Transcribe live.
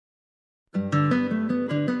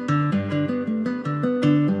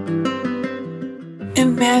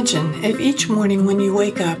Imagine if each morning when you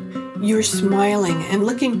wake up, you're smiling and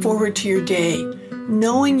looking forward to your day,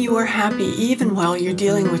 knowing you are happy even while you're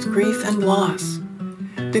dealing with grief and loss.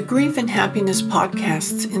 The Grief and Happiness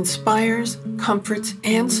podcast inspires, comforts,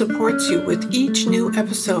 and supports you with each new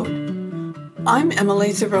episode. I'm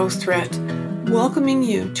Emily Thoreau-Threat, welcoming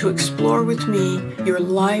you to explore with me your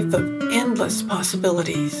life of endless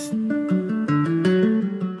possibilities.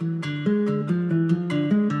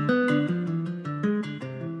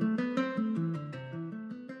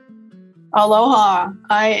 Aloha.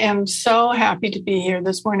 I am so happy to be here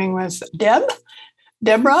this morning with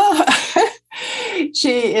Deborah.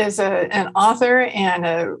 She is an author and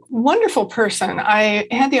a wonderful person. I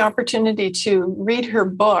had the opportunity to read her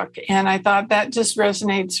book, and I thought that just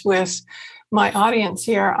resonates with my audience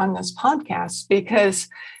here on this podcast, because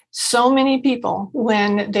so many people,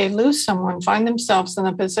 when they lose someone, find themselves in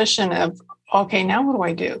the position of, okay, now what do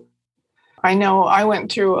I do? I know I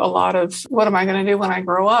went through a lot of what am I going to do when I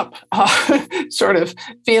grow up sort of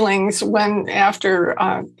feelings when after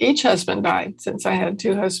each husband died, since I had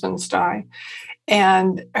two husbands die.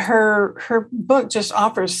 And her book just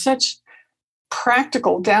offers such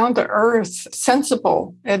practical, down-to-earth,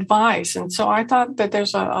 sensible advice. And so I thought that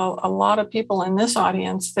there's a lot of people in this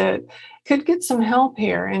audience that could get some help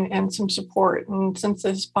here and some support. And since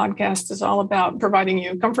this podcast is all about providing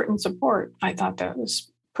you comfort and support, I thought that was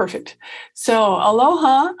perfect. So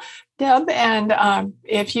aloha, Deb, and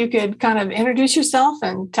if you could kind of introduce yourself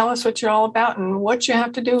and tell us what you're all about and what you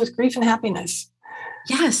have to do with grief and happiness.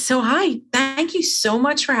 Yes. So hi, thank you so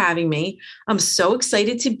much for having me. I'm so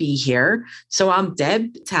excited to be here. So I'm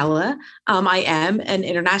Deb Tella. I am an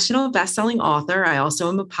international best-selling author. I also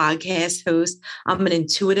am a podcast host. I'm an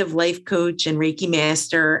intuitive life coach and Reiki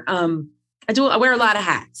master. I wear a lot of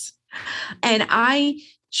hats, and I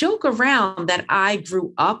joke around that I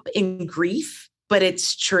grew up in grief, but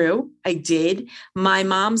it's true. I did. My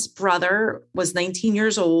mom's brother was 19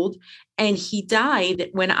 years old, and he died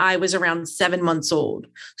when I was around 7 months old.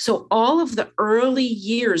 So all of the early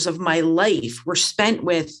years of my life were spent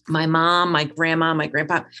with my mom, my grandma, my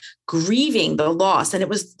grandpa, grieving the loss. And it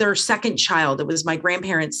was their second child. It was my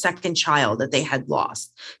grandparents' second child that they had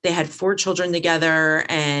lost. They had 4 children together,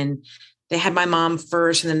 and they had my mom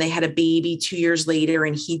first, and then they had a baby 2 years later,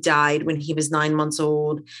 and he died when he was 9 months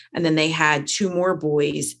old. And then they had 2 more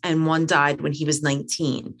boys, and one died when he was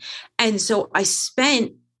 19. And so I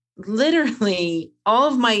spent literally all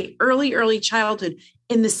of my early childhood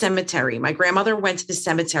in the cemetery. My grandmother went to the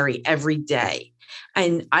cemetery every day,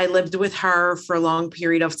 and I lived with her for a long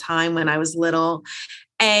period of time when I was little.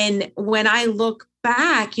 And when I look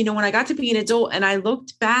back, when I got to be an adult and I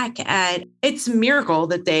looked back at, it's a miracle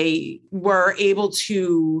that they were able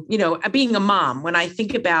to, being a mom, when I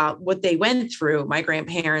think about what they went through, my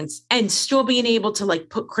grandparents, and still being able to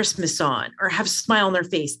put Christmas on or have a smile on their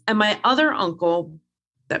face. And my other uncle,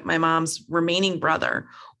 that my mom's remaining brother,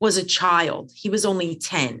 was a child. He was only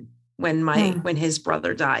 10 when his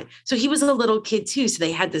brother died. So he was a little kid too. So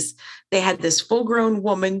they had this full-grown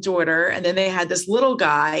woman daughter, and then they had this little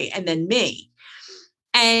guy, and then me.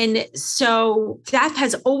 And so death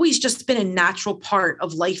has always just been a natural part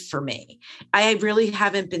of life for me. I really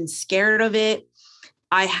haven't been scared of it.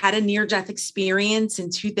 I had a near-death experience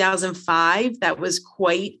in 2005 that was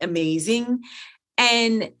quite amazing.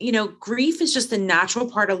 And, grief is just a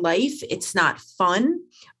natural part of life. It's not fun,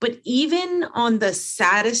 but even on the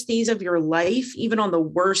saddest days of your life, even on the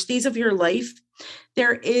worst days of your life,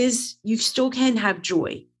 you still can have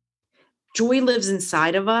joy. Joy lives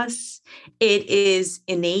inside of us. It is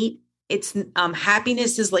innate. It's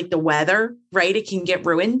happiness is like the weather, right? It can get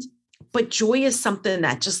ruined, but joy is something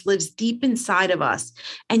that just lives deep inside of us,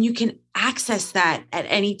 and you can access that at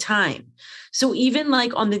any time. So even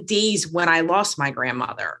on the days when I lost my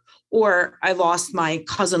grandmother, or I lost my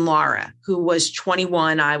cousin Laura, who was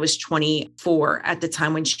 21, I was 24 at the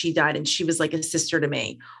time when she died, and she was like a sister to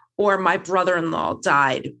me. Or my brother-in-law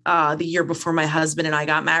died the year before my husband and I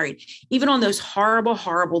got married. Even on those horrible,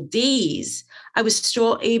 horrible days, I was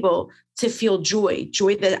still able to feel joy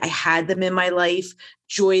that I had them in my life,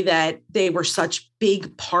 joy that they were such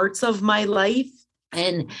big parts of my life,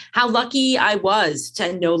 and how lucky I was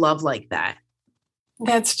to know love like that.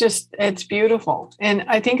 It's beautiful. And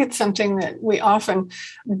I think it's something that we often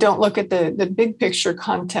don't look at the big picture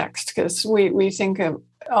context, because we think of,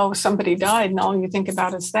 somebody died, and all you think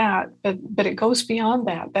about is that. But it goes beyond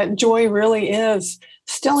that. That joy really is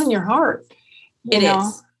still in your heart. It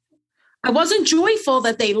is. I wasn't joyful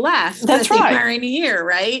that they left. That's right. They weren't here,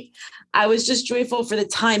 right? I was just joyful for the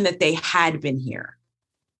time that they had been here.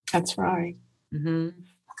 That's right. Mm-hmm.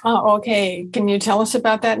 Oh, okay. Can you tell us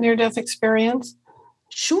about that near-death experience?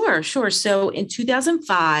 Sure, sure. So in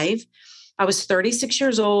 2005, I was 36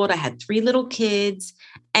 years old. I had three little kids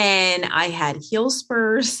and I had heel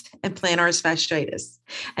spurs and plantar fasciitis.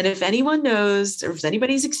 And if anyone knows, or if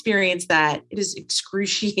anybody's experienced that, it is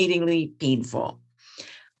excruciatingly painful.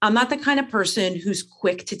 I'm not the kind of person who's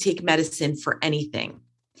quick to take medicine for anything.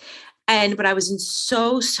 But I was in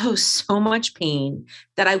so much pain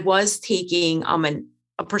that I was taking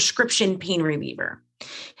a prescription pain reliever.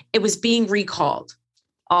 It was being recalled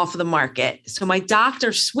off of the market. So my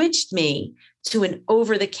doctor switched me to an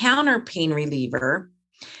over-the-counter pain reliever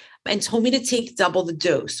and told me to take double the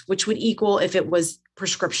dose, which would equal if it was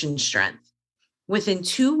prescription strength. Within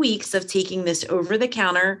 2 weeks of taking this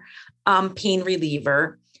over-the-counter pain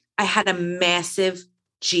reliever, I had a massive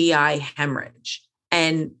GI hemorrhage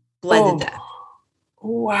and bled to death.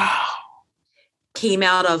 Wow. Came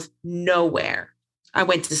out of nowhere. I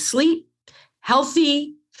went to sleep,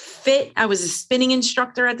 healthy, fit. I was a spinning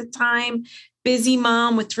instructor at the time, busy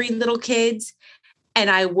mom with three little kids. And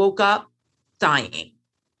I woke up dying. It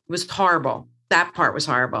was horrible. That part was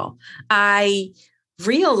horrible. I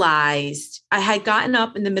realized I had gotten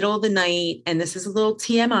up in the middle of the night, and this is a little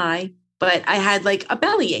TMI, but I had like a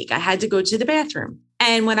bellyache. I had to go to the bathroom.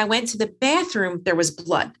 And when I went to the bathroom, there was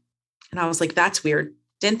blood. And I was like, that's weird.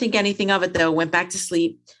 Didn't think anything of it though. Went back to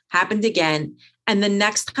sleep. Happened again. And the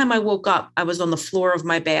next time I woke up, I was on the floor of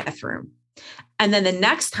my bathroom. And then the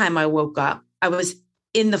next time I woke up, I was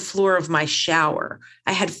in the floor of my shower.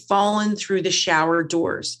 I had fallen through the shower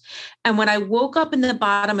doors. And when I woke up in the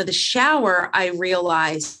bottom of the shower, I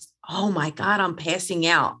realized, oh my God, I'm passing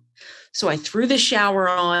out. So I threw the shower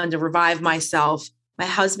on to revive myself. My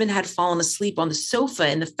husband had fallen asleep on the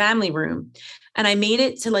sofa in the family room. And I made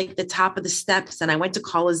it to like the top of the steps and I went to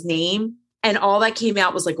call his name. And all that came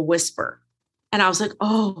out was like a whisper. And I was like,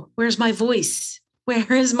 oh, where's my voice?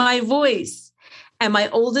 Where is my voice? And my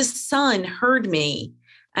oldest son heard me.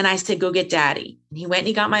 And I said, go get daddy. And he went and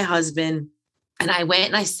he got my husband. And I went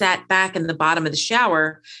and I sat back in the bottom of the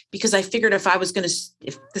shower because I figured if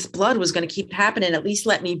this blood was going to keep happening, at least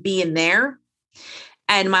let me be in there.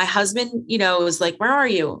 And my husband, was like, where are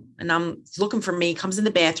you? And I'm looking for me, comes in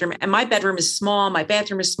the bathroom. And my bedroom is small. My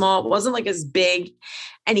bathroom is small. It wasn't like as big.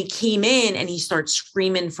 And he came in and he started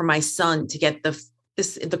screaming for my son to get the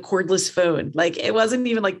cordless phone. Like it wasn't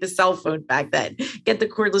even like the cell phone back then. Get the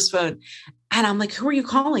cordless phone. And I'm like, who are you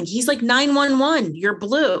calling? He's like 911. You're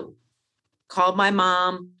blue. Called my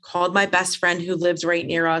mom, called my best friend who lived right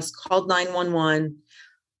near us, called 911.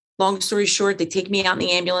 Long story short, they take me out in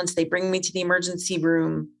the ambulance. They bring me to the emergency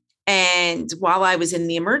room. And while I was in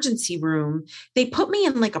the emergency room, they put me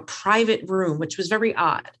in like a private room, which was very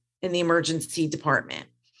odd in the emergency department.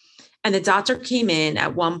 And the doctor came in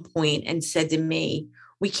at one point and said to me,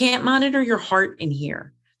 we can't monitor your heart in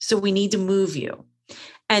here, so we need to move you.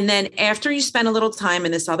 And then after you spend a little time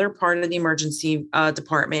in this other part of the emergency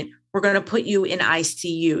department, we're going to put you in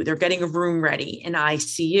ICU. They're getting a room ready in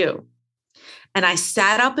ICU. And I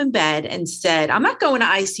sat up in bed and said, I'm not going to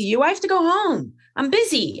ICU. I have to go home. I'm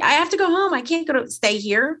busy. I have to go home. I can't stay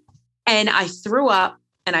here. And I threw up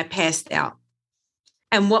and I passed out.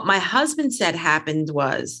 And what my husband said happened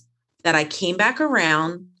was that I came back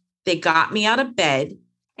around. They got me out of bed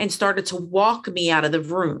and started to walk me out of the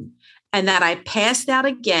room, and that I passed out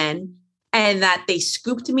again, and that they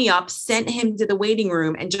scooped me up, sent him to the waiting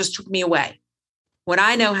room, and just took me away. What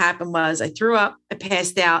I know happened was I threw up, I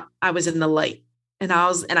passed out, I was in the light, and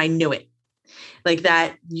I knew it. Like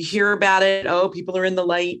that, you hear about it, oh, people are in the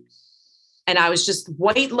light. And I was just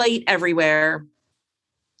white light everywhere.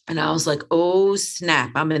 And I was like, oh,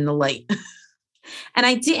 snap, I'm in the light. And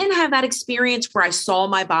I didn't have that experience where I saw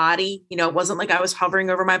my body. It wasn't like I was hovering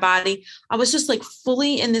over my body. I was just like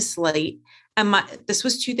fully in this light. And this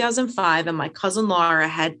was 2005, and my cousin Laura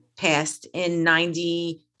had passed in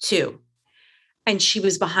 92. And she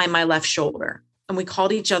was behind my left shoulder. And we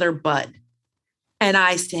called each other Bud. And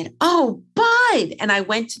I said, oh, Bud. And I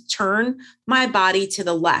went to turn my body to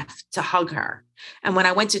the left to hug her. And when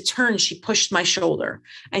I went to turn, she pushed my shoulder.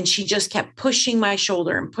 And she just kept pushing my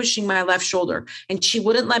shoulder and pushing my left shoulder. And she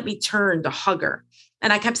wouldn't let me turn to hug her.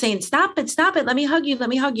 And I kept saying, stop it. Let me hug you. Let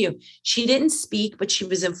me hug you. She didn't speak, but she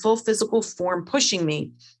was in full physical form pushing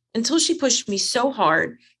me until she pushed me so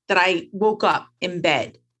hard that I woke up in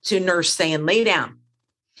bed to a nurse saying, lay down.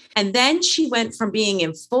 And then she went from being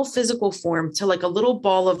in full physical form to like a little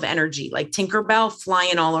ball of energy, like Tinkerbell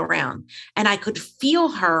flying all around. And I could feel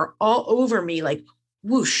her all over me, like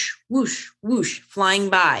whoosh, whoosh, whoosh, flying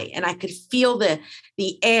by. And I could feel the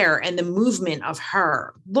air and the movement of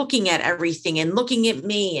her looking at everything and looking at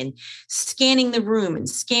me and scanning the room and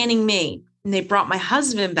scanning me. And they brought my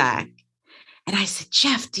husband back. And I said,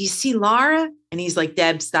 Jeff, do you see Laura? And he's like,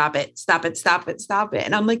 Deb, stop it, stop it, stop it, stop it.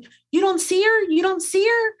 And I'm like, you don't see her? You don't see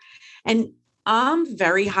her? And I'm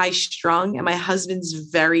very high strung and my husband's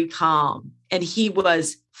very calm. And he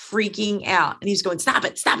was freaking out. And he's going, stop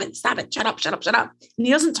it, stop it, stop it. Shut up, shut up, shut up. And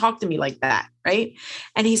he doesn't talk to me like that. Right.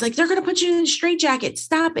 And he's like, they're going to put you in a straitjacket.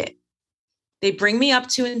 Stop it. They bring me up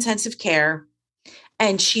to intensive care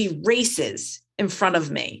and she races in front of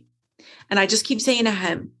me. And I just keep saying to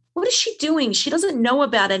him, what is she doing? She doesn't know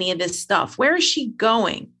about any of this stuff. Where is she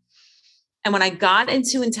going? And when I got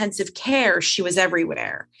into intensive care, she was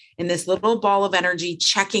everywhere in this little ball of energy,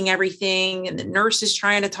 checking everything. And the nurse is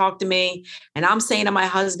trying to talk to me. And I'm saying to my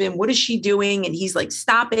husband, what is she doing? And he's like,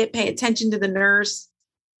 stop it. Pay attention to the nurse.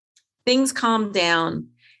 Things calm down.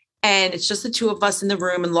 And it's just the two of us in the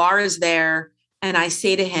room and Laura's there. And I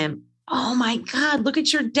say to him, oh my God, look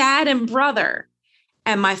at your dad and brother.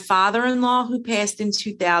 And my father-in-law, who passed in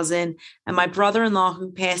 2000, and my brother-in-law,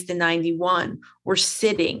 who passed in 91, were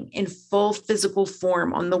sitting in full physical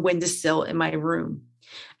form on the windowsill in my room.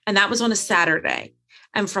 And that was on a Saturday.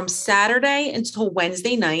 And from Saturday until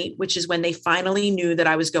Wednesday night, which is when they finally knew that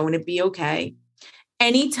I was going to be okay,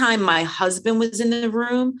 anytime my husband was in the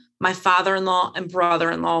room, my father-in-law and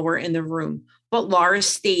brother-in-law were in the room. But Laura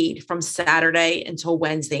stayed from Saturday until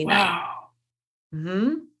Wednesday night. Wow.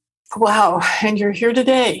 Mm-hmm. Wow. And you're here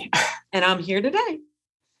today. And I'm here today.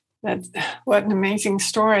 That's what an amazing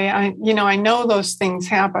story. I know those things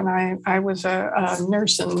happen. I was a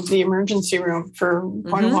nurse in the emergency room for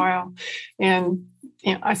quite a while, and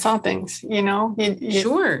I saw things.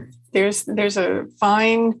 Sure. There's a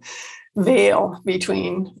fine veil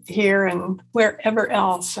between here and wherever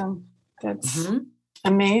else, and that's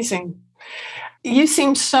amazing. You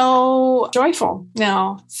seem so joyful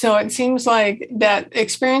now. So it seems like that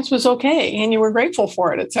experience was okay and you were grateful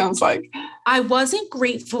for it, it sounds like. I wasn't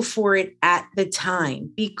grateful for it at the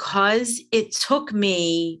time because it took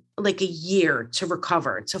me like a year to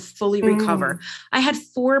recover, to fully recover. I had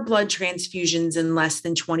 4 blood transfusions in less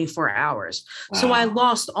than 24 hours. Wow. So I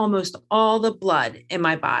lost almost all the blood in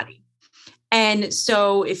my body. And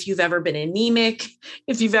so if you've ever been anemic,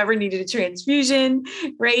 if you've ever needed a transfusion,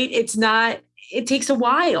 right, it takes a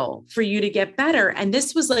while for you to get better. And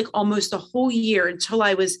this was like almost a whole year until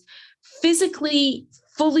I was physically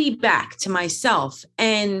fully back to myself.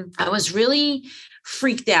 And I was really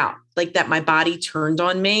freaked out, like that my body turned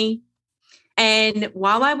on me. And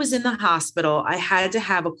while I was in the hospital, I had to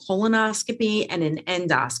have a colonoscopy and an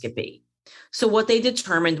endoscopy. So what they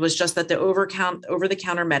determined was just that the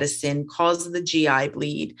over-the-counter medicine caused the GI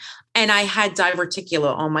bleed. And I had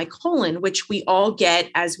diverticula on my colon, which we all get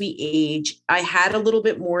as we age. I had a little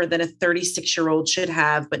bit more than a 36-year-old should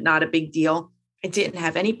have, but not a big deal. I didn't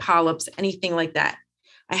have any polyps, anything like that.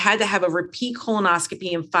 I had to have a repeat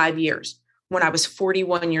colonoscopy in 5 years when I was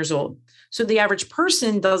 41 years old. So the average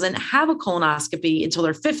person doesn't have a colonoscopy until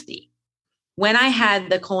they're 50. When I had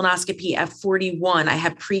the colonoscopy at 41, I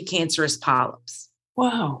had precancerous polyps.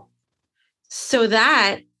 Wow. So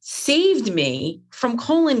that saved me from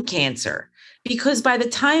colon cancer because by the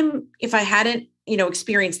time, if I hadn't,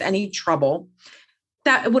 experienced any trouble,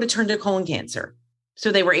 that would have turned to colon cancer.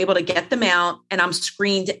 So they were able to get them out and I'm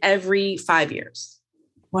screened every 5 years.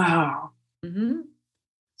 Wow. Mm-hmm.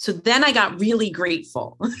 So then I got really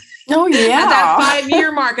grateful. Oh, yeah. At that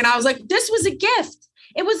 5-year mark. And I was like, this was a gift.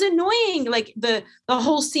 It was annoying. Like the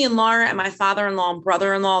whole seeing Laura and my father-in-law and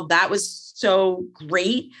brother-in-law, that was so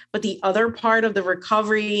great. But the other part of the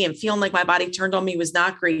recovery and feeling like my body turned on me was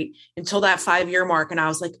not great until that 5-year mark. And I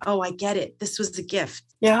was like, oh, I get it. This was a gift.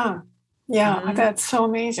 Yeah. Yeah. Mm-hmm. That's so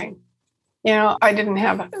amazing. I didn't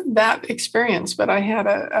have that experience, but I had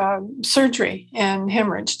a surgery and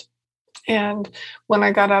hemorrhaged. And when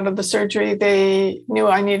I got out of the surgery, they knew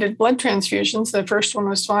I needed blood transfusions. The first one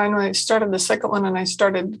was fine. When I started the second one, and I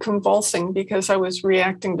started convulsing because I was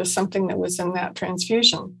reacting to something that was in that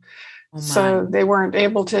transfusion. So they weren't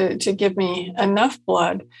able to give me enough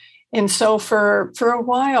blood. And so for a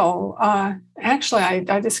while, actually,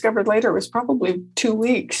 I discovered later it was probably 2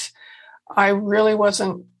 weeks. I really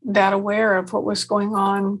wasn't that aware of what was going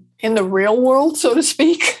on in the real world, so to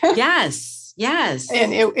speak. Yes. Yes.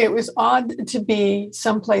 And it was odd to be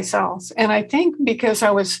someplace else. And I think because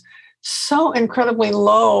I was so incredibly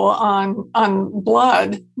low on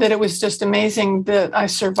blood that it was just amazing that I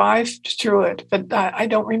survived through it. But I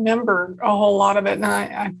don't remember a whole lot of it. And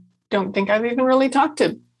I don't think I've even really talked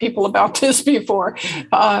to people about this before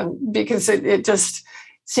because it just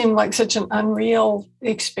seemed like such an unreal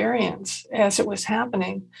experience as it was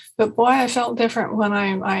happening. But boy, I felt different when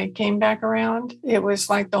I came back around. It was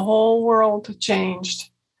like the whole world changed.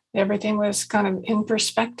 Everything was kind of in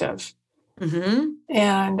perspective. Mm-hmm.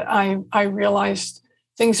 And I realized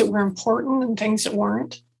things that were important and things that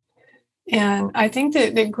weren't. And I think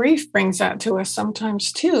that grief brings that to us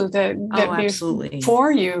sometimes too, Oh, absolutely.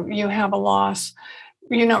 before you have a loss,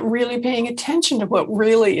 you're not really paying attention to what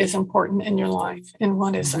really is important in your life and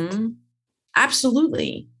what isn't. Mm-hmm.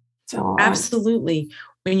 Absolutely. So, Absolutely.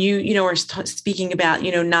 When are speaking about,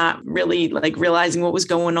 not really like realizing what was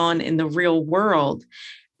going on in the real world,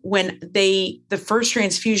 when the first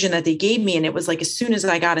transfusion that they gave me, and it was like, as soon as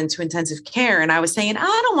I got into intensive care, and I was saying, oh,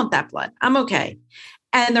 I don't want that blood, I'm okay.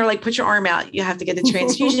 And they're like, put your arm out, you have to get the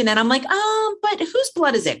transfusion. And I'm like, but whose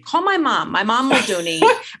blood is it? Call my mom. My mom will donate,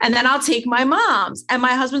 and then I'll take my mom's. And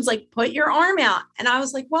my husband's like, put your arm out. And I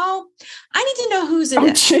was like, well, I need to know whose it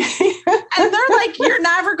is. And they're like, you're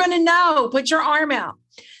never going to know. Put your arm out.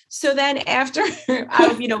 So then after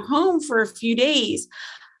I was, home for a few days,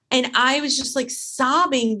 and I was just like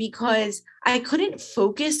sobbing because I couldn't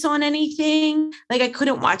focus on anything. Like I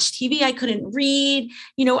couldn't watch TV. I couldn't read,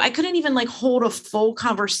 I couldn't even like hold a full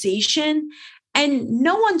conversation. And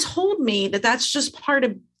no one told me that that's just part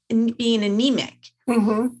of being anemic.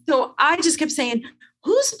 Mm-hmm. So I just kept saying,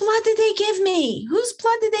 whose blood did they give me? Whose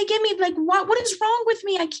blood did they give me? Like, what is wrong with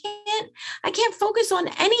me? I can't focus on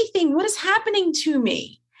anything. What is happening to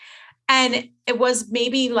me? And it was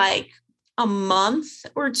maybe like a month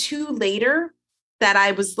or two later that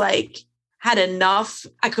I was like, had enough.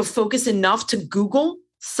 I could focus enough to Google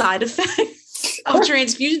side effects of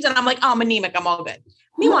transfusions. And I'm like, oh, I'm anemic. I'm all good.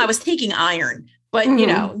 Meanwhile, I was taking iron, but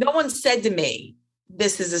no one said to me,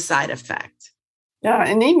 this is a side effect. Yeah,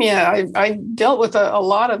 anemia. I dealt with a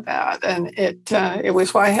lot of that, and it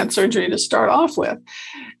was why I had surgery to start off with.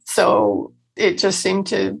 So it just seemed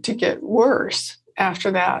to get worse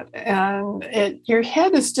after that, and your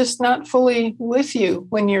head is just not fully with you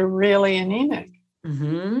when you're really anemic.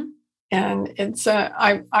 Mm-hmm. And it's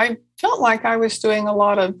I felt like I was doing a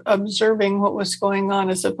lot of observing what was going on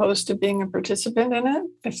as opposed to being a participant in it,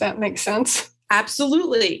 if that makes sense.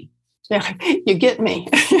 Absolutely. Yeah, you get me.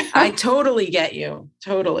 I totally get you.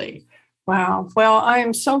 Totally. Wow. Well, I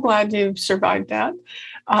am so glad you survived that.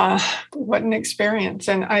 What an experience.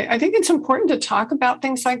 And I think it's important to talk about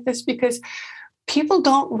things like this because people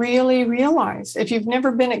don't really realize, if you've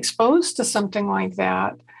never been exposed to something like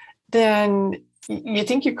that, then you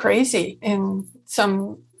think you're crazy in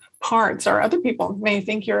some parts, or other people may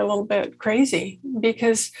think you're a little bit crazy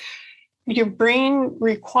because your brain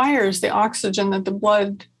requires the oxygen that the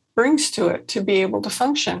blood brings to it to be able to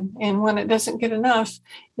function. And when it doesn't get enough,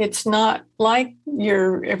 it's not like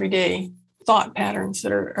your everyday thought patterns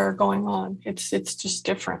that are going on. It's just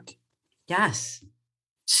different. Yes.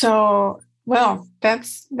 So, well, that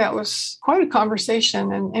was quite a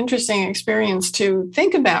conversation and interesting experience to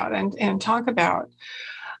think about and talk about.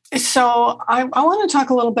 So I want to talk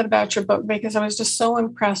a little bit about your book because I was just so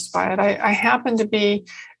impressed by it. I happened to be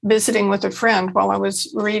visiting with a friend while I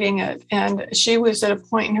was reading it, and she was at a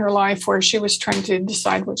point in her life where she was trying to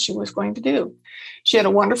decide what she was going to do. She had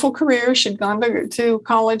a wonderful career. She'd gone to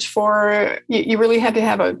college for, you really had to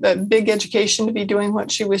have a big education to be doing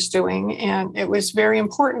what she was doing, and it was very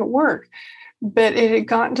important work. But it had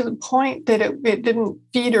gotten to the point that it didn't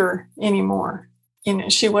feed her anymore.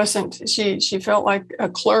 She felt like a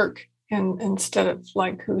clerk instead of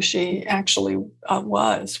like who she actually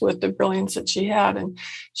was, with the brilliance that she had. And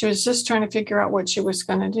she was just trying to figure out what she was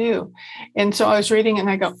going to do. And so I was reading it and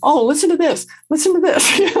I go, oh, listen to this.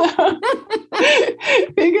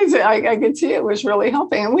 Because I could see it was really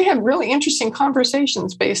helping. And we had really interesting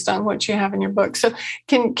conversations based on what you have in your book. So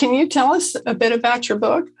can you tell us a bit about your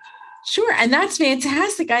book? Sure. And that's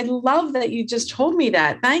fantastic. I love that you just told me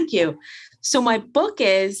that. Thank you. So my book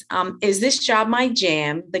is This Job My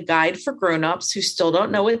Jam? The Guide for Grownups Who Still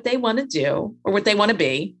Don't Know What They Want to Do or What They Want to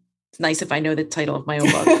Be. It's nice if I know the title of my own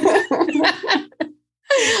book.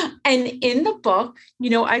 And in the book,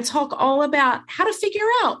 I talk all about how to figure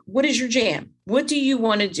out what is your jam? What do you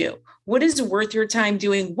want to do? What is worth your time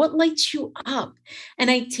doing? What lights you up? And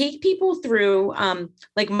I take people through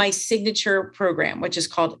like my signature program, which is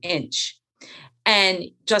called Inch. And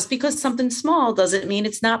just because something's small doesn't mean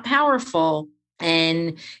it's not powerful.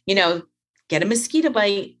 And, get a mosquito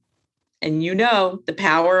bite and the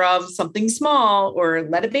power of something small, or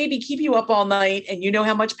let a baby keep you up all night and you know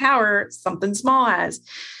how much power something small has.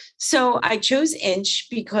 So I chose Inch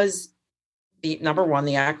because number one,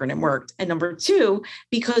 the acronym worked. And number two,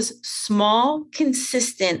 because small,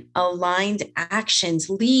 consistent, aligned actions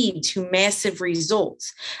lead to massive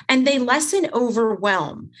results, and they lessen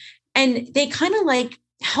overwhelm. And they kind of like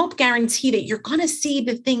help guarantee that you're going to see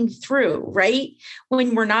the thing through, right?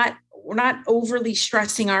 When we're not overly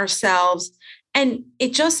stressing ourselves, And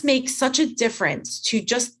it just makes such a difference to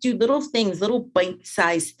just do little things, little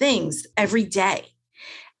bite-sized things every day.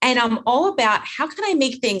 And I'm all about how can I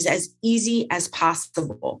make things as easy as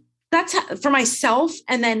possible? That's for myself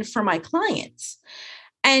and then for my clients.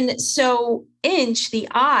 And so INCH, the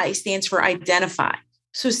I stands for identify.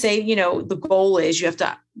 So say, the goal is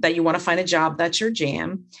that you want to find a job, that's your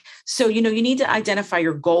jam. So, you need to identify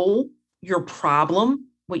your goal, your problem,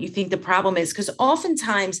 what you think the problem is, because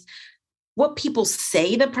oftentimes what people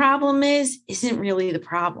say the problem isn't really the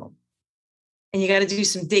problem. And you got to do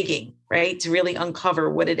some digging, right, to really uncover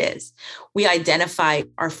what it is. We identify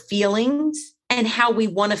our feelings and how we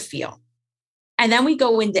want to feel. And then we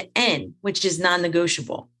go into N, which is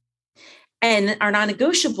non-negotiable. And our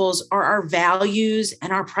non-negotiables are our values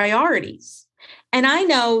and our priorities. And I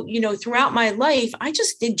know, throughout my life, I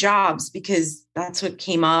just did jobs because that's what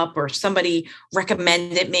came up or somebody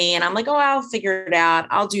recommended me. And I'm like, oh, I'll figure it out.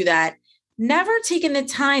 I'll do that. Never taken the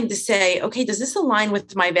time to say, okay, does this align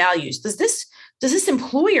with my values? Does this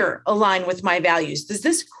employer align with my values? Does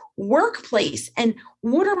this workplace? And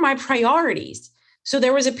what are my priorities? So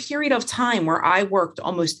there was a period of time where I worked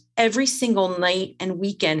almost every single night and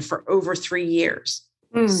weekend for over 3 years.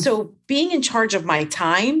 So being in charge of my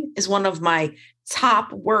time is one of my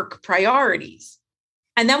top work priorities.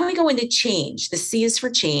 And then we go into change. The C is for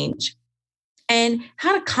change and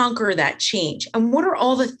how to conquer that change. And what are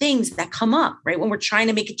all the things that come up, right? When we're trying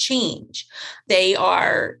to make a change, they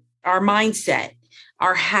are our mindset,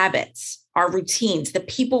 our habits, our routines, the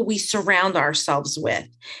people we surround ourselves with,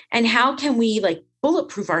 and how can we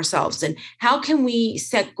bulletproof ourselves and how can we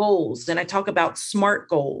set goals? And I talk about SMART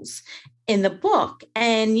goals in the book.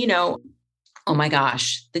 And, oh my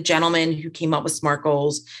gosh, the gentleman who came up with SMART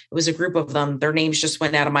goals, it was a group of them. Their names just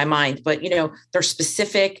went out of my mind, but, they're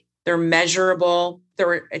specific, they're measurable,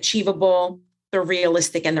 they're achievable, they're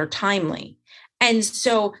realistic, and they're timely. And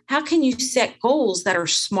so how can you set goals that are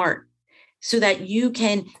SMART so that you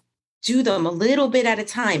can do them a little bit at a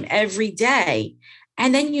time every day?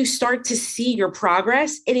 And then you start to see your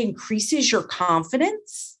progress. It increases your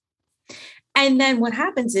confidence. And then what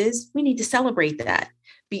happens is we need to celebrate that.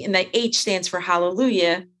 And that H stands for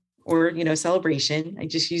hallelujah or, celebration. I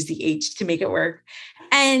just use the H to make it work.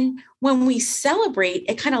 And when we celebrate,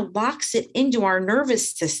 it kind of locks it into our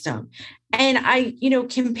nervous system. And I,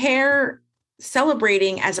 compare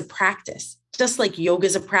celebrating as a practice. Just like yoga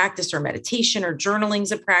is a practice or meditation or journaling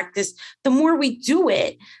is a practice, the more we do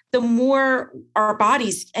it, the more our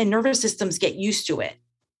bodies and nervous systems get used to it.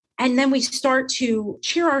 And then we start to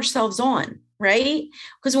cheer ourselves on, right?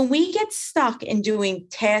 Because when we get stuck in doing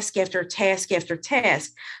task after task after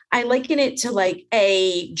task, I liken it to like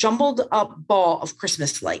a jumbled up ball of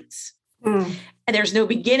Christmas lights. And there's no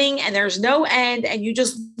beginning and there's no end. And you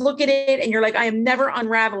just look at it and you're like, I am never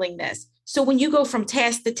unraveling this. So when you go from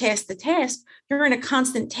task to task to task, you're in a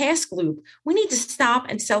constant task loop. We need to stop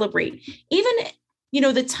and celebrate. Even,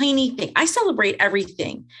 the tiny thing. I celebrate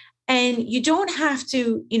everything. And you don't have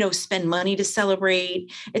to, spend money to celebrate.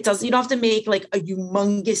 You don't have to make like a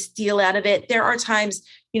humongous deal out of it. There are times,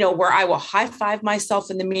 where I will high five myself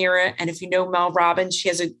in the mirror. And if you know Mel Robbins, she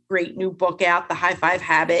has a great new book out, The High Five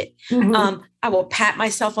Habit. I will pat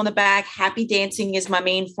myself on the back. Happy dancing is my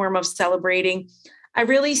main form of celebrating. I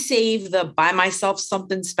really save the buy myself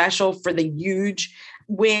something special for the huge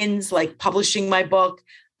wins, like publishing my book,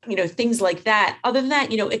 things like that. Other than that,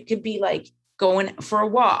 it could be like going for a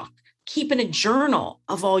walk, keeping a journal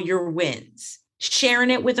of all your wins,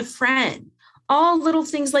 sharing it with a friend, all little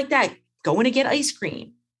things like that, going to get ice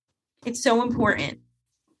cream. It's so important.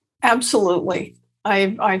 Absolutely.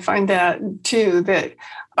 I find that too, that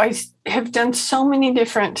I have done so many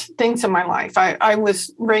different things in my life. I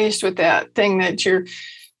was raised with that thing that you're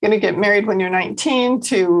going to get married when you're 19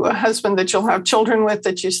 to a husband that you'll have children with,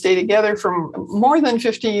 that you stay together for more than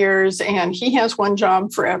 50 years. And he has one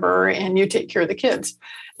job forever and you take care of the kids.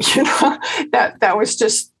 That was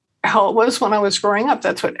just how it was when I was growing up.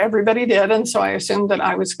 That's what everybody did. And so I assumed that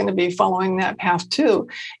I was going to be following that path too.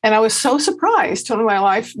 And I was so surprised when my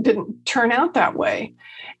life didn't turn out that way.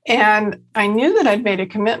 And I knew that I'd made a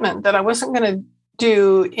commitment that I wasn't going to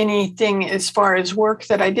do anything as far as work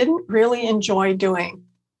that I didn't really enjoy doing.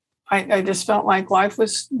 I just felt like life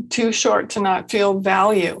was too short to not feel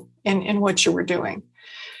value in what you were doing.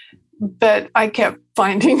 But I kept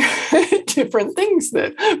finding different things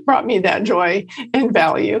that brought me that joy and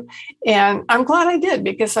value. And I'm glad I did,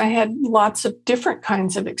 because I had lots of different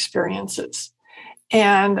kinds of experiences.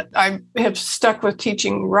 And I have stuck with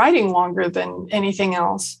teaching writing longer than anything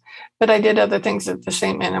else. But I did other things at the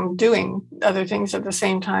same, and I'm doing other things at the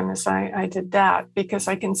same time as I did that, because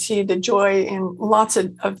I can see the joy in lots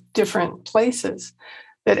of different places.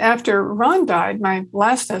 But after Ron died, my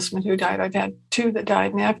last husband who died, I've had two that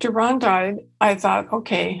died. And after Ron died, I thought,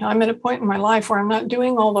 okay, I'm at a point in my life where I'm not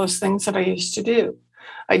doing all those things that I used to do.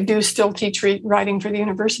 I do still teach writing for the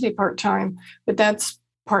university part-time, but that's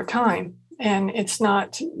part-time. And it's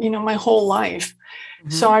not, my whole life. Mm-hmm.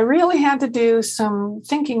 So I really had to do some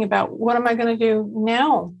thinking about what am I going to do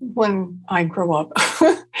now when I grow up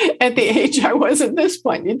at the age I was at this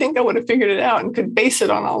point. You'd think I would have figured it out and could base it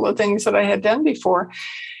on all the things that I had done before.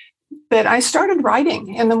 But I started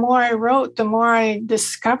writing, and the more I wrote, the more I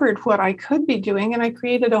discovered what I could be doing. And I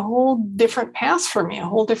created a whole different path for me, a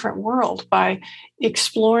whole different world by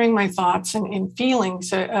exploring my thoughts and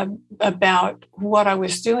feelings about what I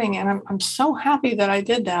was doing. And I'm so happy that I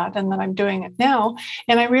did that and that I'm doing it now.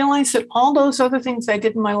 And I realized that all those other things I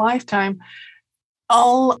did in my lifetime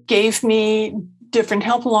all gave me different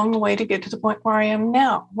help along the way to get to the point where I am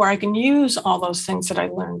now, where I can use all those things that I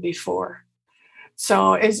learned before.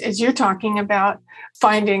 So as you're talking about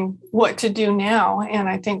finding what to do now, and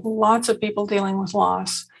I think lots of people dealing with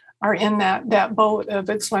loss are in that boat of,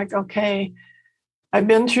 it's like, okay, I've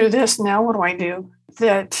been through this. Now what do I do?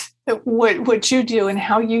 That what you do and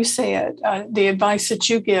how you say it, the advice that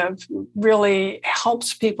you give really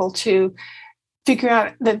helps people to figure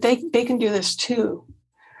out that they can do this too.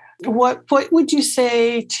 What would you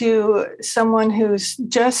say to someone who's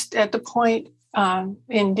just at the point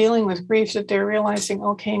in dealing with grief that they're realizing,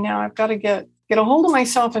 okay, now I've got to get a hold of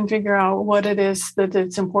myself and figure out what it is that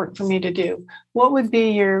it's important for me to do? What would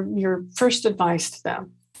be your first advice to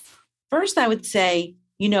them? First, I would say,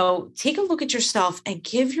 take a look at yourself and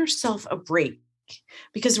give yourself a break,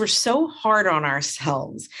 because we're so hard on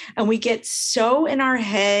ourselves and we get so in our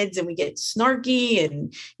heads and we get snarky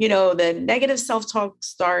and, the negative self-talk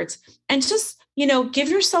starts. And just, give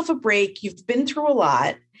yourself a break. You've been through a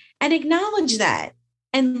lot. And acknowledge that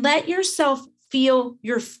and let yourself feel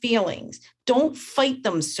your feelings. Don't fight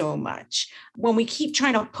them so much. When we keep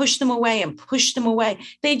trying to push them away,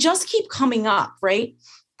 they just keep coming up, right?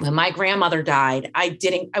 When my grandmother died, I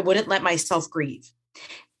wouldn't let myself grieve.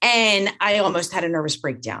 And I almost had a nervous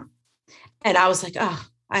breakdown. And I was like, oh,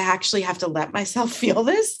 I actually have to let myself feel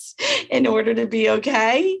this in order to be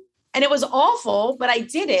okay. And it was awful, but I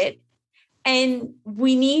did it. And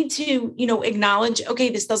we need to, acknowledge, okay,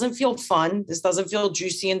 this doesn't feel fun. This doesn't feel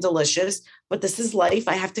juicy and delicious, but this is life.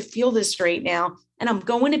 I have to feel this right now, and I'm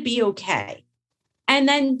going to be okay. And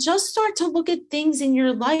then just start to look at things in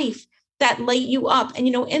your life that light you up. And,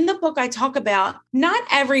 in the book, I talk about not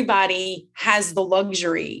everybody has the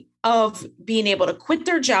luxury of being able to quit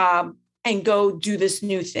their job and go do this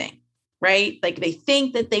new thing, right? Like they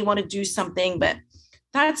think that they want to do something, but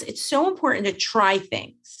it's so important to try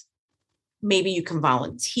things. Maybe you can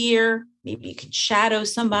volunteer, maybe you can shadow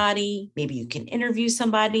somebody, maybe you can interview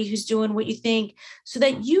somebody who's doing what you think, so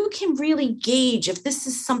that you can really gauge if this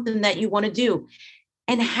is something that you want to do.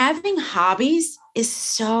 And having hobbies is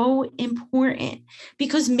so important,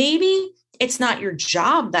 because maybe it's not your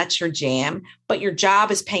job that's your jam, but your job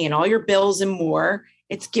is paying all your bills and more.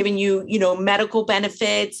 It's giving you, medical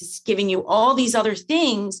benefits. It's giving you all these other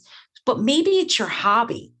things, but maybe it's your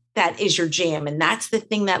hobby that is your jam. And that's the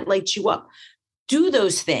thing that lights you up. Do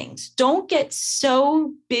those things. Don't get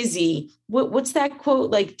so busy. What's that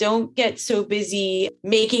quote? Like, don't get so busy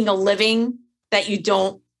making a living that you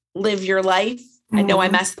don't live your life. Mm-hmm. I know I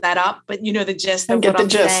messed that up, but you know the gist of what I'm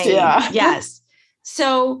saying. Yeah. Yes.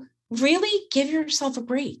 So really give yourself a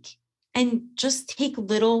break and just take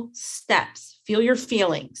little steps. Feel your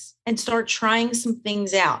feelings and start trying some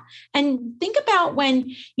things out. And think about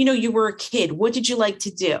when, you were a kid. What did you like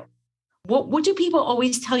to do? What do people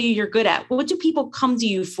always tell you you're good at? What do people come to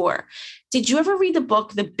you for? Did you ever read the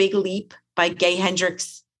book, The Big Leap by Gay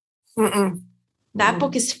Hendricks? Mm-mm. That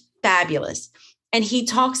book is fabulous. And he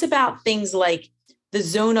talks about things like the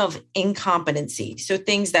zone of incompetency. So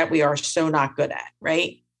things that we are so not good at,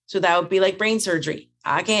 right? So that would be like brain surgery.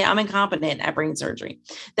 I'm incompetent at brain surgery.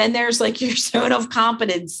 Then there's like your zone of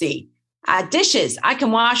competency. Dishes. I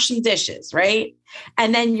can wash some dishes, right?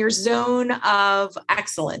 And then your zone of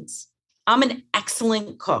excellence. I'm an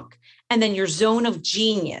excellent cook. And then your zone of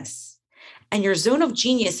genius. And your zone of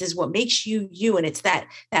genius is what makes you you. And it's that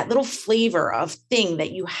little flavor of thing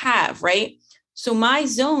that you have, right? So my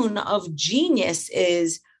zone of genius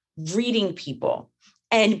is reading people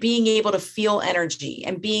and being able to feel energy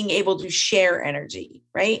and being able to share energy,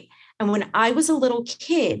 right? And when I was a little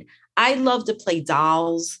kid, I loved to play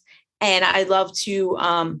dolls And I love to,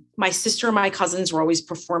 my sister and my cousins were always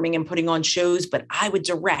performing and putting on shows, but I would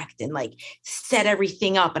direct and like set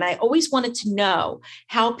everything up. And I always wanted to know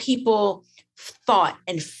how people thought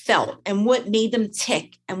and felt and what made them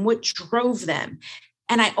tick and what drove them.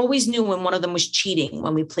 And I always knew when one of them was cheating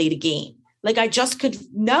when we played a game. Like I just could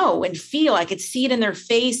know and feel, I could see it in their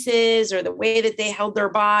faces or the way that they held their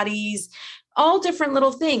bodies, all different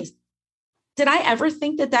little things. Did I ever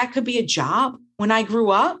think that that could be a job when I grew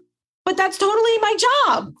up? But that's totally my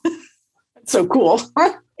job. That's so cool.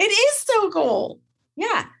 It is so cool.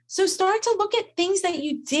 Yeah. So start to look at things that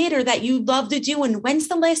you did or that you love to do. And when's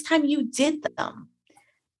the last time you did them?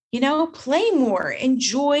 Play more,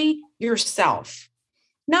 enjoy yourself.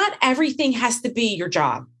 Not everything has to be your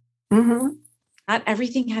job. Mm-hmm. Not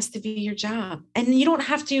everything has to be your job. And you don't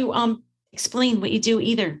have to explain what you do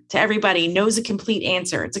either to everybody. Knows a complete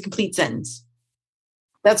answer. It's a complete sentence.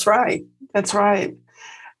 That's right. That's right.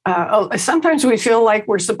 Sometimes we feel like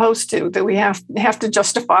we're supposed to, that we have to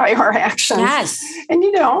justify our actions. Yes. And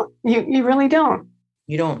you don't. You really don't.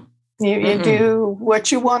 You don't. You do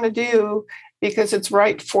what you want to do because it's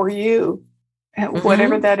right for you,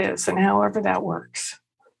 whatever that is and however that works.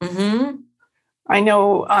 Mm-hmm. I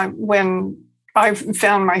know when I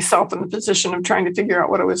found myself in the position of trying to figure out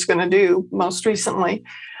what I was going to do most recently,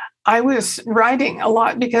 I was writing a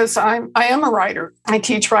lot because I am a writer. I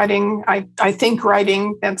teach writing. I think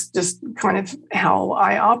writing. That's just kind of how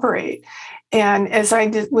I operate. And as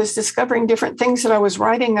I was discovering different things that I was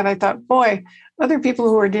writing, that I thought, boy, other people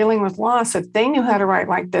who are dealing with loss, if they knew how to write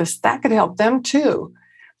like this, that could help them too.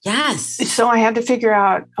 Yes. So I had to figure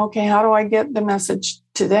out, okay, how do I get the message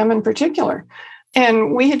to them in particular?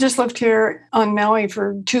 And we had just lived here on Maui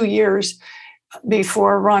for 2 years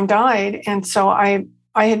before Ron died. And so I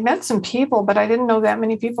had met some people, but I didn't know that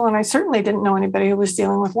many people. And I certainly didn't know anybody who was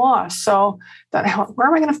dealing with loss. So I thought, where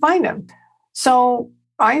am I going to find them? So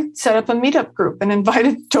I set up a meetup group and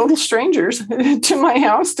invited total strangers to my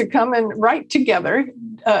house to come and write together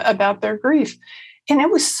about their grief. And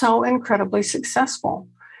it was so incredibly successful.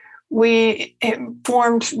 We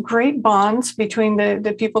formed great bonds between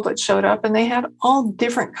the people that showed up, and they had all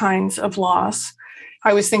different kinds of loss.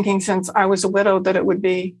 I was thinking, since I was a widow, that it would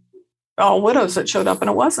be all widows that showed up, and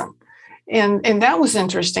it wasn't. And that was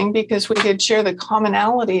interesting because we could share the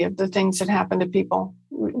commonality of the things that happen to people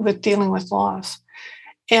with dealing with loss.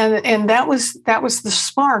 And that was the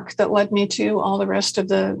spark that led me to all the rest of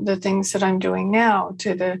the things that I'm doing now,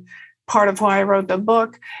 to the part of why I wrote the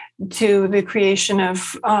book, to the creation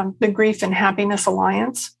of the Grief and Happiness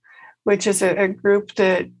Alliance, which is a group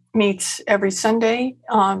that meets every Sunday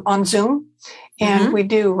on Zoom. And we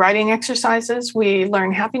do writing exercises, we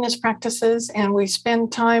learn happiness practices, and we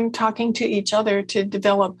spend time talking to each other to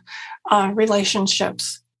develop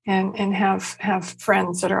relationships and have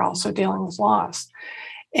friends that are also dealing with loss.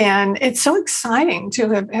 And it's so exciting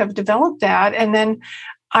to have developed that. And then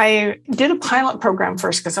I did a pilot program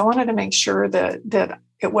first because I wanted to make sure that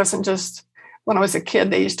it wasn't just, when I was a kid,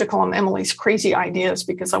 they used to call them Emily's crazy ideas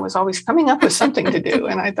because I was always coming up with something to do.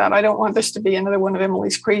 And I thought, I don't want this to be another one of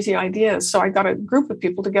Emily's crazy ideas. So I got a group of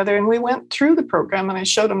people together and we went through the program and I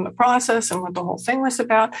showed them the process and what the whole thing was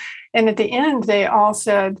about. And at the end, they all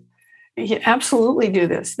said, you absolutely do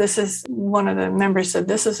this. This is, one of the members said,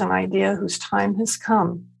 this is an idea whose time has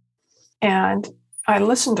come. And I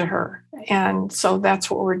listened to her. And so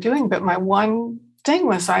that's what we're doing. But my one thing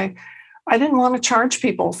was I didn't want to charge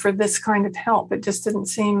people for this kind of help. It just didn't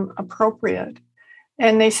seem appropriate.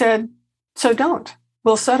 And they said, so don't.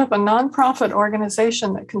 We'll set up a nonprofit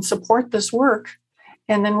organization that can support this work.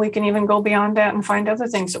 And then we can even go beyond that and find other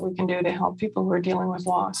things that we can do to help people who are dealing with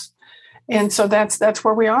loss. And so that's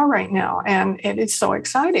where we are right now. And it is so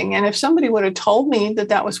exciting. And if somebody would have told me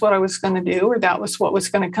that was what I was going to do, or that was what was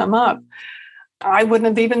going to come up, I wouldn't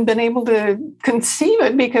have even been able to conceive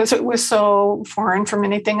it because it was so foreign from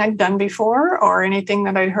anything I'd done before or anything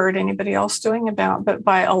that I'd heard anybody else doing about. But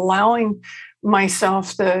by allowing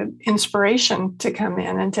myself the inspiration to come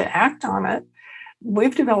in and to act on it,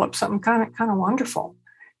 we've developed something kind of wonderful.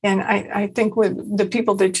 And I think with the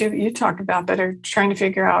people that you talk about that are trying to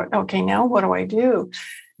figure out, okay, now what do I do?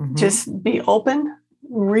 Mm-hmm. Just be open,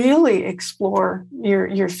 really explore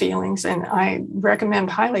your feelings. And I recommend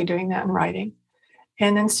highly doing that in writing.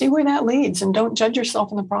 And then see where that leads, and don't judge yourself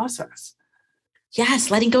in the process. Yes,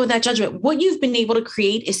 letting go of that judgment. What you've been able to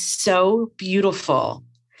create is so beautiful.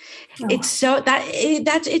 Oh.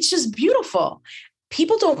 It's just beautiful.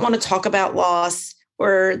 People don't want to talk about loss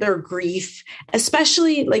or their grief,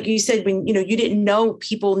 especially like you said, when, you didn't know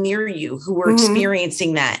people near you who were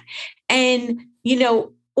experiencing that. And,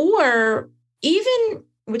 or even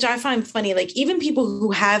which I find funny, like even people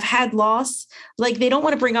who have had loss, like they don't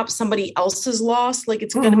want to bring up somebody else's loss, like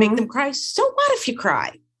it's going to make them cry. So what if you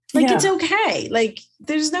cry? Like, it's okay. Like,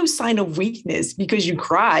 there's no sign of weakness because you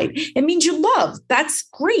cried. It means you love. That's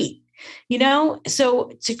great. You know,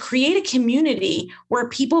 so to create a community where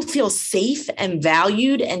people feel safe and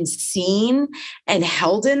valued and seen and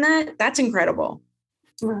held in that, that's incredible.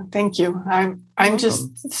 Thank you. I'm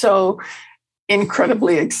just so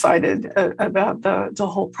incredibly excited about the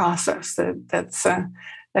whole process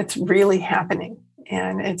that's really happening.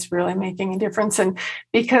 And it's really making a difference. And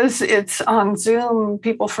because it's on Zoom,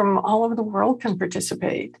 people from all over the world can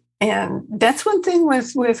participate. And that's one thing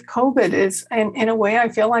with COVID is, in a way, I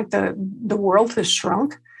feel like the world has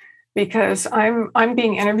shrunk because I'm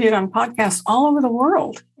being interviewed on podcasts all over the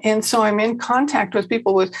world. And so I'm in contact with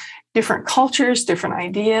people with different cultures, different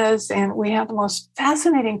ideas, and we have the most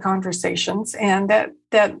fascinating conversations. And that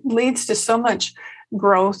leads to so much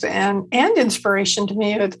growth and inspiration to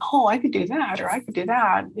me. Oh, I could do that, or I could do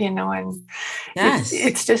that, you know, and yes,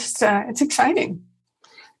 it's just, it's exciting.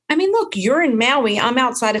 I mean, look, you're in Maui. I'm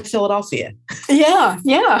outside of Philadelphia. Yeah.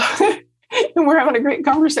 And we're having a great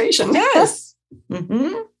conversation. Yes.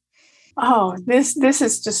 Mm-hmm. Oh, this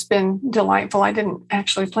has just been delightful. I didn't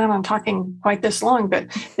actually plan on talking quite this long, but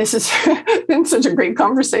this has been such a great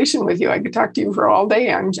conversation with you. I could talk to you for all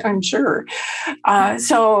day, I'm sure.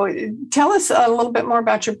 So tell us a little bit more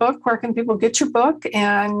about your book. Where can people get your book,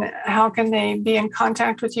 and how can they be in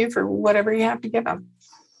contact with you for whatever you have to give them?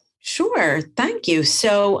 Sure. Thank you.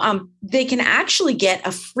 So they can actually get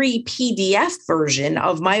a free PDF version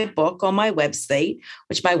of my book on my website,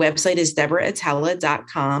 which my website is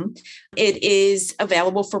deborahitala.com. It is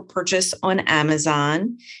available for purchase on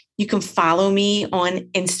Amazon. You can follow me on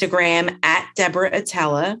Instagram at Deborah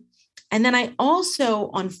Itala. And then I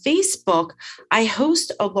also, on Facebook, I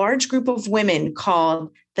host a large group of women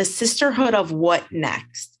called the Sisterhood of What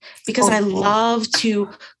Next, because I love to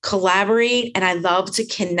collaborate and I love to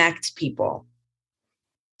connect people.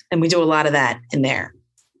 And we do a lot of that in there.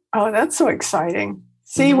 Oh, that's so exciting.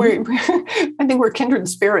 See, I think we're kindred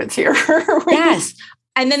spirits here. Yes.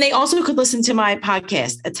 And then they also could listen to my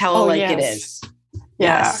podcast, Itala Like It Is.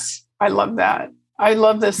 Yes. I love that. I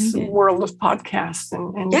love this world of podcasts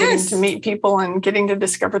and getting to meet people and getting to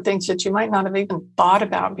discover things that you might not have even thought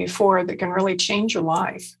about before that can really change your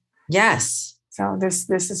life. Yes. So this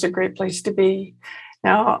is a great place to be.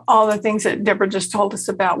 Now, all the things that Deborah just told us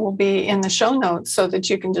about will be in the show notes so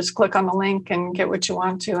that you can just click on the link and get what you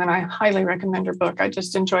want to. And I highly recommend her book. I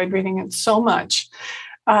just enjoyed reading it so much.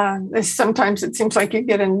 Sometimes it seems like you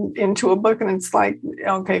get into a book and it's like,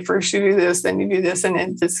 okay, first you do this, then you do this. And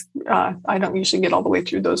it just, I don't usually get all the way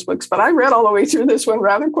through those books, but I read all the way through this one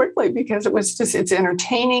rather quickly because it's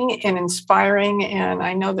entertaining and inspiring. And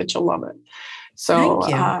I know that you'll love it. So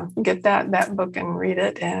get that book and read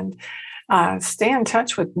it, and stay in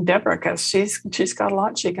touch with Deborah because she's got a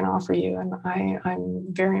lot she can offer you. And I'm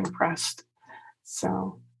very impressed.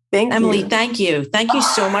 So thank you. Emily, thank you. Thank you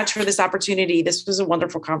so much for this opportunity. This was a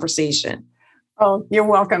wonderful conversation. Oh, you're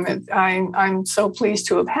welcome. I'm so pleased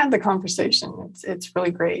to have had the conversation. It's really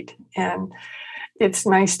great. And it's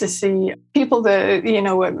nice to see people that,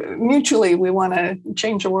 mutually we want to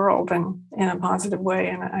change the world and in a positive way.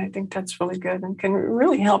 And I think that's really good and can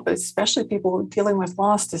really help, especially people dealing with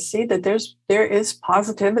loss, to see that there is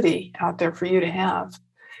positivity out there for you to have.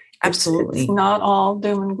 Absolutely. It's not all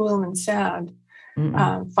doom and gloom and sad.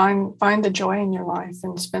 Find the joy in your life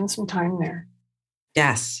and spend some time there.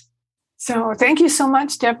 Yes. So thank you so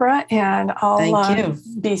much, Deborah. And I'll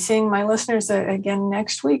be seeing my listeners again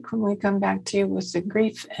next week when we come back to you with the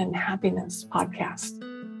Grief and Happiness podcast.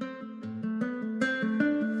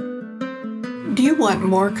 Do you want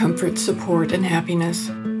more comfort, support, and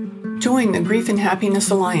happiness? Join the Grief and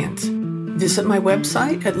Happiness Alliance. Visit my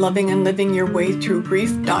website at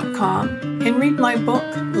lovingandlivingyourwaythroughgrief.com and read my book,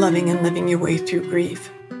 Loving and Living Your Way Through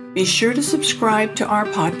Grief. Be sure to subscribe to our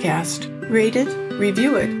podcast, rate it,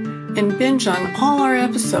 review it, and binge on all our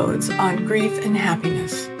episodes on grief and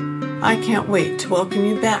happiness. I can't wait to welcome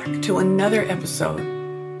you back to another episode